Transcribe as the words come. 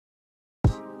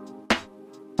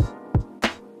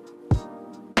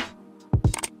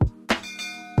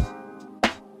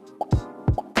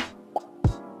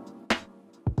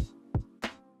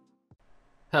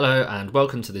Hello and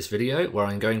welcome to this video where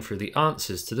I'm going through the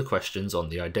answers to the questions on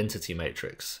the identity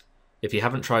matrix. If you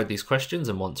haven't tried these questions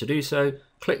and want to do so,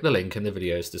 click the link in the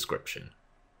video's description.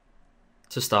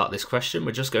 To start this question,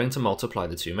 we're just going to multiply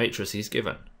the two matrices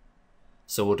given.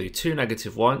 So we'll do 2,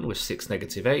 -1 with 6,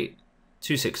 -8,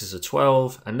 2 6s are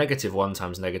 12, and -1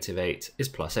 times -8 is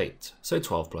 +8, so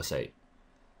 12 plus 8.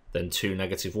 Then 2,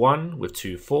 -1 with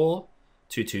 2, 4,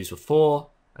 2 2s were 4,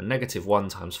 and -1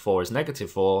 times 4 is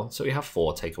 -4, so we have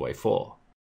 4 take away 4.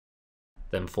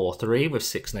 Then 4, 3 with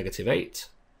 6, -8.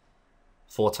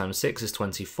 4 times 6 is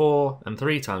 24, and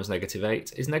 3 times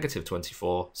 -8 is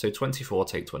 -24, so 24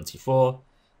 take 24.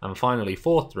 And finally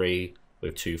 4, 3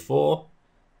 with 2, 4.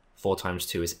 4 times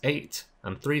 2 is 8,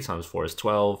 and 3 times 4 is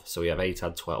 12, so we have 8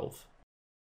 add 12.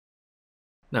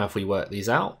 Now if we work these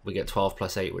out, we get 12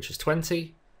 plus 8, which is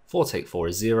 20, 4 take 4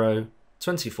 is 0,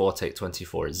 24 take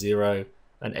 24 is 0,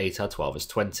 and 8 add 12 is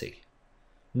 20.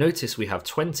 Notice we have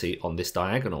 20 on this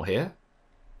diagonal here,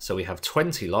 so we have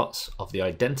 20 lots of the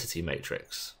identity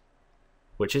matrix,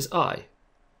 which is I.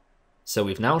 So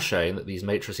we've now shown that these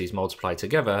matrices multiplied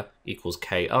together equals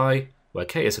Ki, where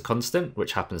K is a constant,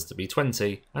 which happens to be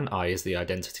 20, and I is the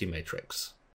identity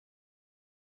matrix.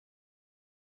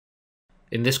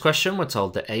 In this question, we're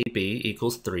told that AB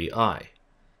equals 3I.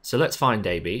 So let's find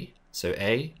AB. So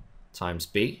A times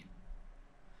B,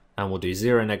 and we'll do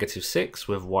 0, -6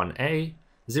 with 1A.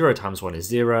 0 times 1 is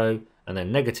 0, and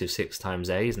then -6 times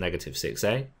A is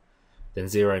 -6A. Then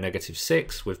 0,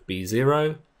 -6 with B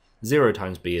 0. 0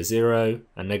 times B is 0,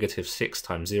 and -6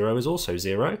 times 0 is also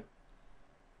 0.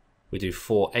 We do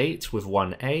 4, 8 with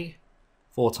 1A.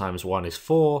 4 times 1 is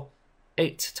 4.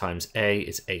 8 times A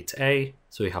is 8A,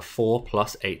 so we have 4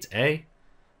 plus 8A.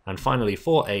 And finally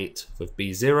 4, 8 with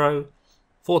B 0.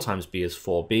 4 times B is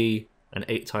 4B, and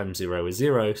 8 times 0 is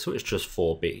 0, so it's just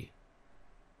 4B.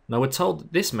 Now we're told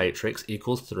that this matrix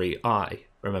equals 3I.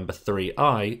 Remember,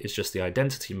 3I is just the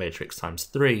identity matrix times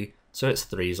 3, so it's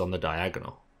 3's on the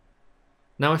diagonal.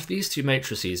 Now if these two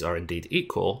matrices are indeed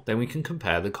equal, then we can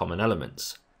compare the common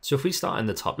elements. So if we start in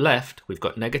the top left, we've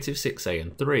got -6A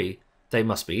and 3, they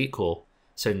must be equal,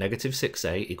 so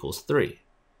 -6A equals 3.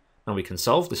 Now we can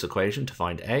solve this equation to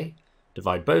find A,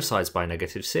 divide both sides by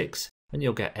 -6, and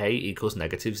you'll get A equals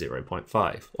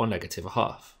 -0.5, or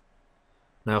 -1/2.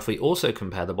 Now if we also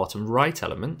compare the bottom right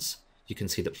elements, you can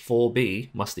see that 4B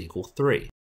must equal 3.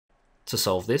 To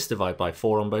solve this, divide by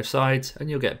 4 on both sides, and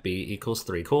you'll get B equals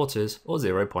 3/4, or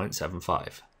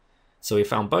 0.75. So we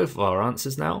found both of our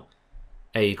answers now.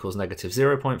 A equals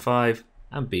 -0.5,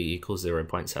 and B equals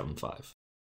 0.75.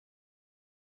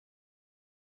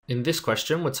 In this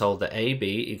question, we're told that AB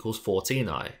equals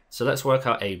 14I. So let's work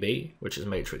out AB, which is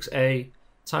matrix A,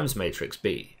 times matrix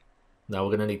B. Now we're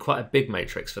going to need quite a big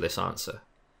matrix for this answer.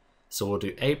 So we'll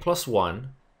do A plus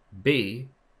 1, B,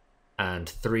 and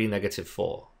 3,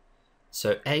 -4.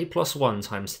 So A plus 1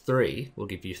 times 3 will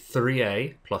give you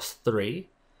 3A plus 3,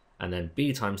 and then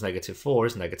B times -4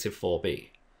 is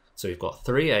 -4B. So we've got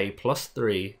 3A plus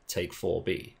 3 take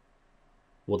 4B.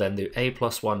 We'll then do A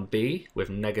plus 1B with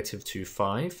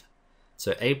 -2,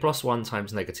 So A plus 1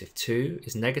 times -2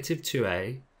 is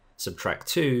 -2A, subtract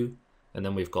 2, and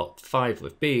then we've got 5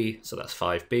 with B, so that's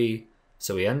 5B.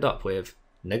 So we end up with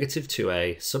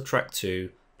 -2A, subtract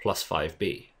 2, plus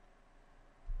 5B.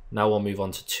 Now we'll move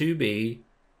on to 2B,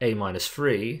 A minus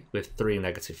 3 with 3,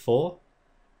 -4.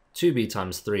 2B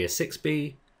times 3 is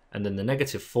 6B, and then the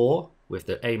 -4 with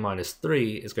the A minus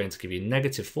 3 is going to give you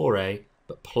 -4A,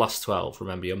 but plus 12.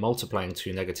 Remember, you're multiplying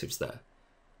two negatives there.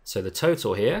 So the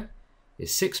total here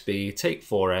is 6B take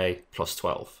 4A plus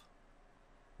 12.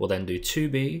 We'll then do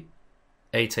 2B,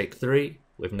 A take 3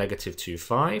 with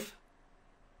 -25.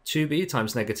 2B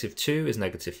times -2 is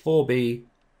 -4B,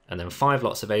 and then 5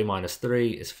 lots of A minus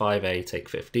 3 is 5A take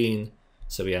 15.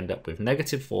 So we end up with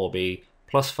 -4B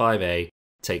plus 5A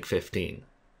take 15.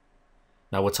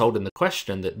 Now we're told in the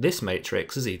question that this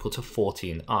matrix is equal to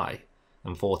 14I.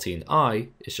 And 14I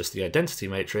is just the identity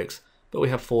matrix, but we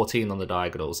have 14 on the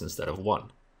diagonals instead of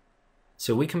 1.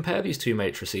 So we compare these two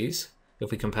matrices. If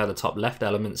we compare the top left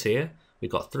elements here, we've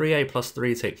got 3A plus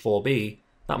 3 take 4B,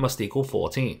 that must equal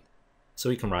 14. So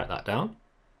we can write that down.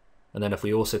 And then if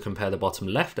we also compare the bottom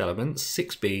left elements,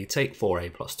 6B take 4A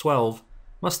plus 12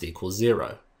 must equal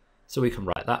 0. So we can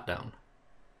write that down.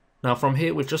 Now from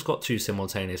here we've just got two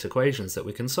simultaneous equations that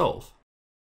we can solve.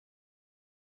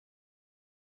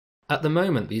 At the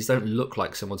moment, these don't look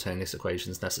like simultaneous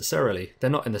equations necessarily. They're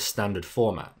not in the standard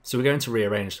format, so we're going to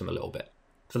rearrange them a little bit.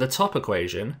 For the top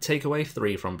equation, take away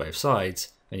 3 from both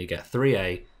sides, and you get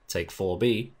 3A take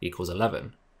 4B equals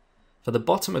 11. For the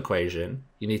bottom equation,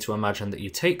 you need to imagine that you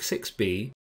take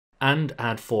 6B and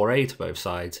add 4a to both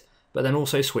sides, but then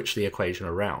also switch the equation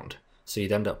around. So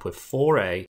you'd end up with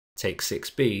 4a take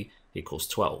 6b equals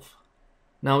 12.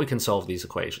 Now we can solve these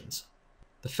equations.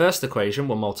 The first equation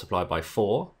will multiply by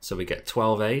 4, so we get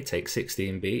 12a take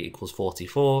 16b equals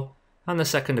 44, and the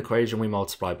second equation we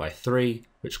multiply by 3,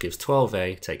 which gives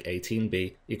 12a take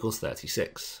 18b equals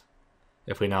 36.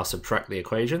 If we now subtract the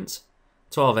equations,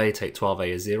 12a take 12a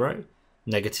is 0,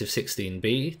 negative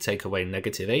 16b take away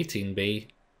negative 18b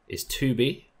is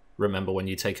 2b, remember when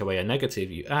you take away a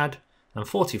negative you add, and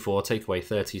 44 take away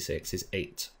 36 is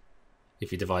 8.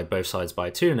 If you divide both sides by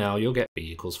 2 now, you'll get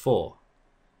b equals 4.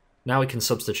 Now we can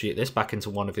substitute this back into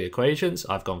one of the equations.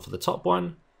 I've gone for the top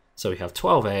one, so we have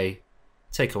 12a,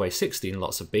 take away 16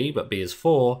 lots of b, but b is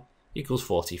 4, equals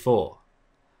 44.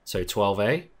 So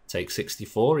 12a take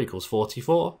 64 equals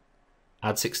 44,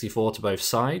 add 64 to both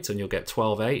sides and you'll get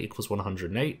 12a equals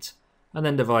 108, and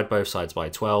then divide both sides by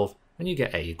 12 and you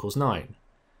get a equals 9.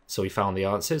 So we found the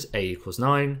answers a equals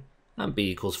 9 and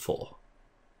b equals 4.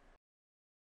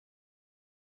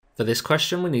 For this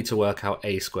question we need to work out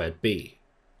a squared b.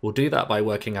 We'll do that by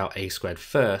working out a squared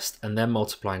first and then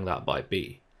multiplying that by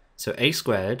b. So a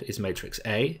squared is matrix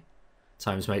A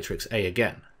times matrix A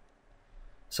again.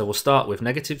 So we'll start with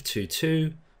negative 2,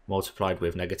 2, multiplied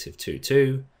with negative 2,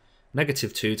 2.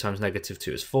 Negative 2 times negative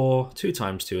 2 is 4, 2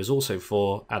 times 2 is also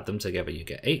 4, add them together you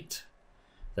get 8.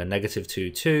 Then negative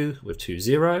 2, 2 with 2,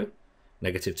 0.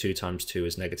 Negative 2 times 2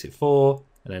 is negative 4,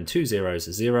 and then 2 zeros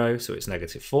is 0, so it's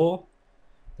negative 4.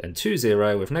 Then 2,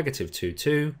 0 with negative 2,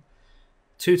 2.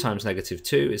 2 times negative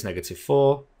 2 is negative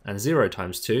 4, and 0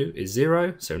 times 2 is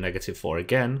 0, so negative 4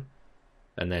 again.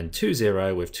 And then 2,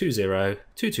 0 with 2, 0,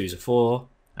 2 2s are 4,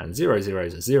 and 0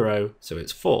 zeros are 0, so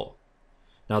it's 4.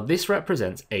 Now this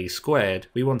represents a squared.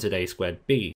 We wanted a squared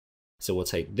b, so we'll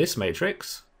take this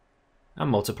matrix and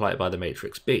multiply it by the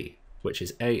matrix b, which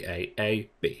is a,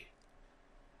 b.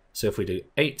 So if we do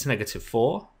 8 to negative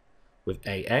 4 with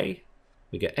a,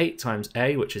 we get 8 times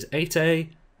a, which is 8a,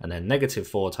 and then negative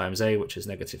 4 times a, which is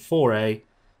negative 4a,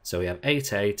 so we have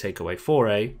 8a take away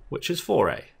 4a, which is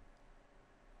 4a.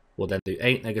 We'll then do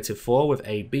 8 negative 4 with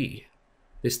ab.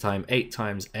 This time 8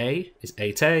 times a is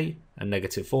 8a, and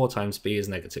negative 4 times b is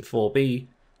negative 4b,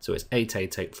 so it's 8a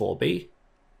take 4b.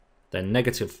 Then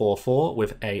negative 4, 4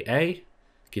 with aa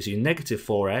gives you negative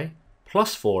 4a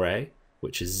plus 4a,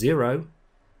 which is 0,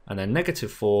 and then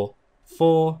negative 4,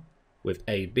 4 with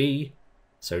ab,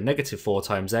 so negative 4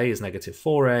 times a is negative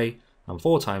 4a, and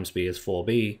 4 times b is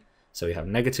 4b, so we have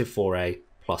negative 4a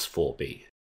plus 4b.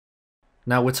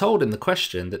 Now we're told in the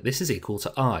question that this is equal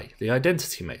to I, the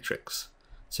identity matrix.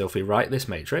 So if we write this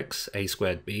matrix, a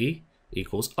squared b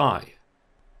equals I.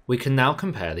 We can now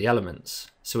compare the elements.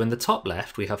 So in the top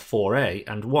left we have 4a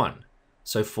and 1,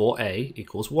 so 4a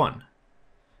equals 1,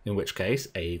 in which case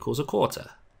a equals a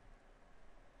quarter.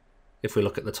 If we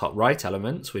look at the top right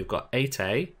elements, we've got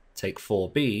 8a take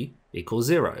 4b equals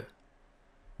 0.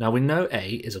 Now we know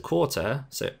a is a quarter,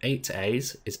 so 8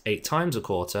 a's is 8 times a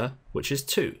quarter, which is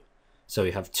 2. So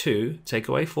we have 2 take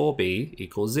away 4b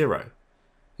equals 0.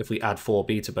 If we add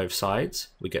 4b to both sides,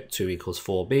 we get 2 equals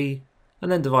 4b,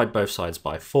 and then divide both sides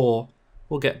by 4,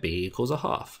 we'll get b equals a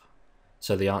half.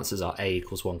 So the answers are a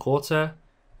equals 1 quarter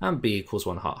and b equals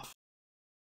 1 half.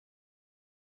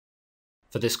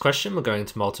 For this question we're going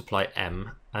to multiply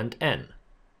m and n.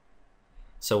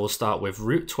 So we'll start with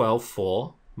root 12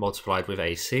 4 multiplied with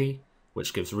ac,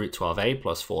 which gives root 12a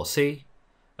plus 4c,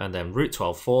 and then root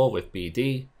 12 4 with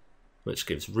bd, which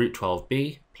gives root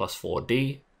 12b plus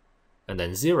 4d, and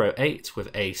then 0 8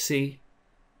 with ac,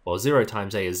 well 0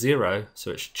 times a is 0,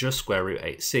 so it's just square root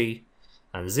 8c,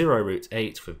 and 0 root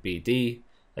 8 with bd,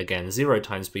 again 0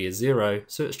 times b is 0,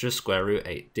 so it's just square root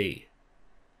 8d.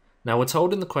 Now we're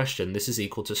told in the question this is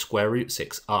equal to square root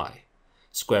 6i.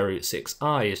 Square root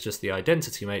 6i is just the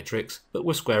identity matrix, but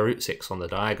with square root 6 on the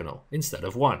diagonal, instead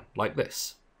of 1, like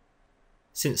this.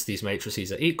 Since these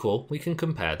matrices are equal, we can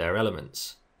compare their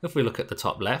elements. If we look at the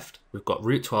top left, we've got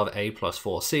root 12a plus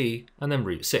 4c, and then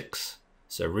root 6.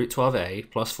 So root 12a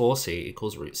plus 4c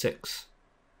equals root 6.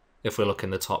 If we look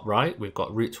in the top right, we've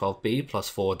got root 12b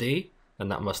plus 4d,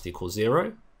 and that must equal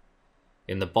 0.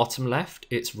 In the bottom left,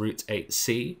 it's root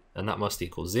 8c, and that must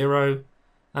equal 0.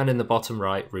 And in the bottom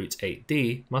right, root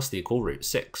 8d must equal root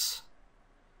 6.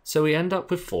 So we end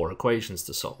up with 4 equations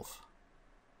to solve.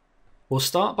 We'll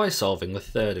start by solving the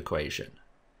third equation.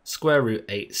 Square root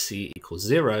 8c equals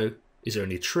 0 is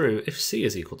only true if c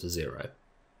is equal to 0,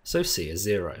 so c is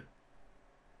 0.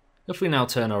 If we now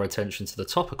turn our attention to the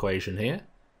top equation here,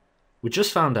 we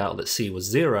just found out that c was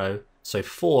 0, so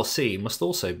 4c must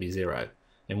also be 0,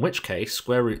 in which case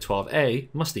square root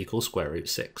 12a must equal square root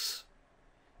 6.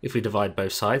 If we divide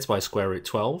both sides by square root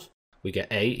 12, we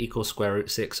get a equals square root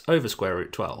 6 over square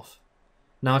root 12.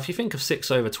 Now if you think of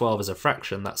 6 over 12 as a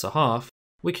fraction, that's a half,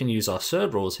 we can use our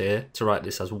surd rules here to write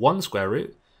this as 1 square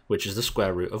root, which is the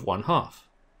square root of 1 half.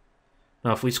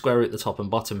 Now if we square root the top and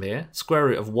bottom here, square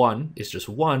root of 1 is just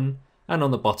 1, and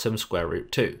on the bottom square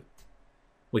root 2.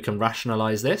 We can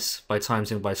rationalise this by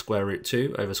timesing by square root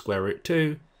 2 over square root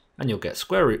 2, and you'll get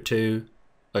square root 2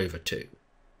 over 2.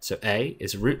 So a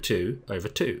is root 2 over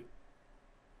 2.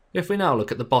 If we now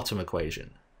look at the bottom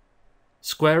equation,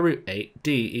 square root 8d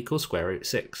equals square root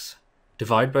 6.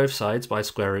 Divide both sides by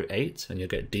square root 8 and you'll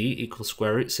get d equals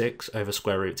square root 6 over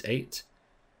square root 8.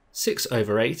 6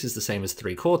 over 8 is the same as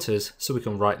 3/4, so we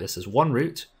can write this as 1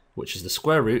 root, which is the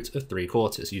square root of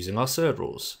 3/4 using our surd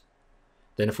rules.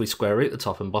 Then if we square root the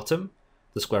top and bottom,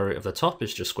 the square root of the top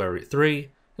is just square root 3,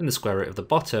 and the square root of the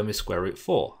bottom is square root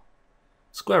 4.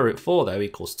 Square root 4 though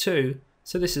equals 2,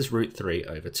 so this is root 3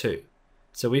 over 2.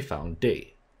 So we found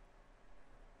d.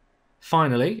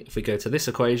 Finally, if we go to this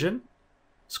equation,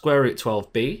 square root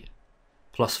 12b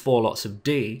plus 4 lots of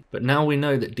d, but now we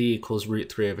know that d equals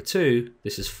root 3 over 2,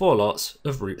 this is 4 lots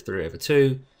of root 3 over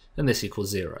 2, and this equals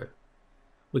 0.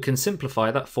 We can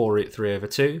simplify that 4 root 3 over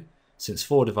 2, since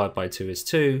 4 divided by 2 is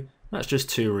 2, that's just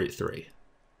 2 root 3.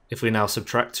 If we now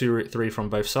subtract 2 root 3 from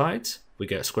both sides, we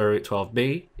get square root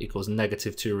 12b equals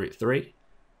negative 2 root 3.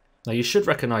 Now you should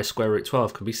recognise square root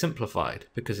 12 can be simplified,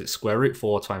 because it's square root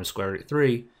 4 times square root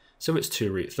 3, so it's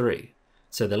 2 root 3.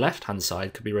 So the left hand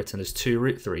side could be written as 2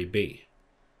 root 3b,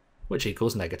 which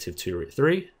equals negative 2 root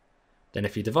 3. Then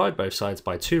if you divide both sides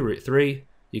by 2 root 3,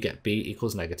 you get b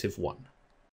equals negative 1.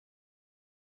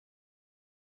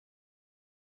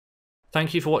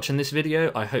 Thank you for watching this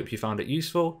video, I hope you found it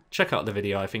useful. Check out the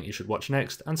video I think you should watch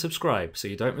next and subscribe so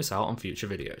you don't miss out on future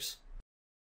videos.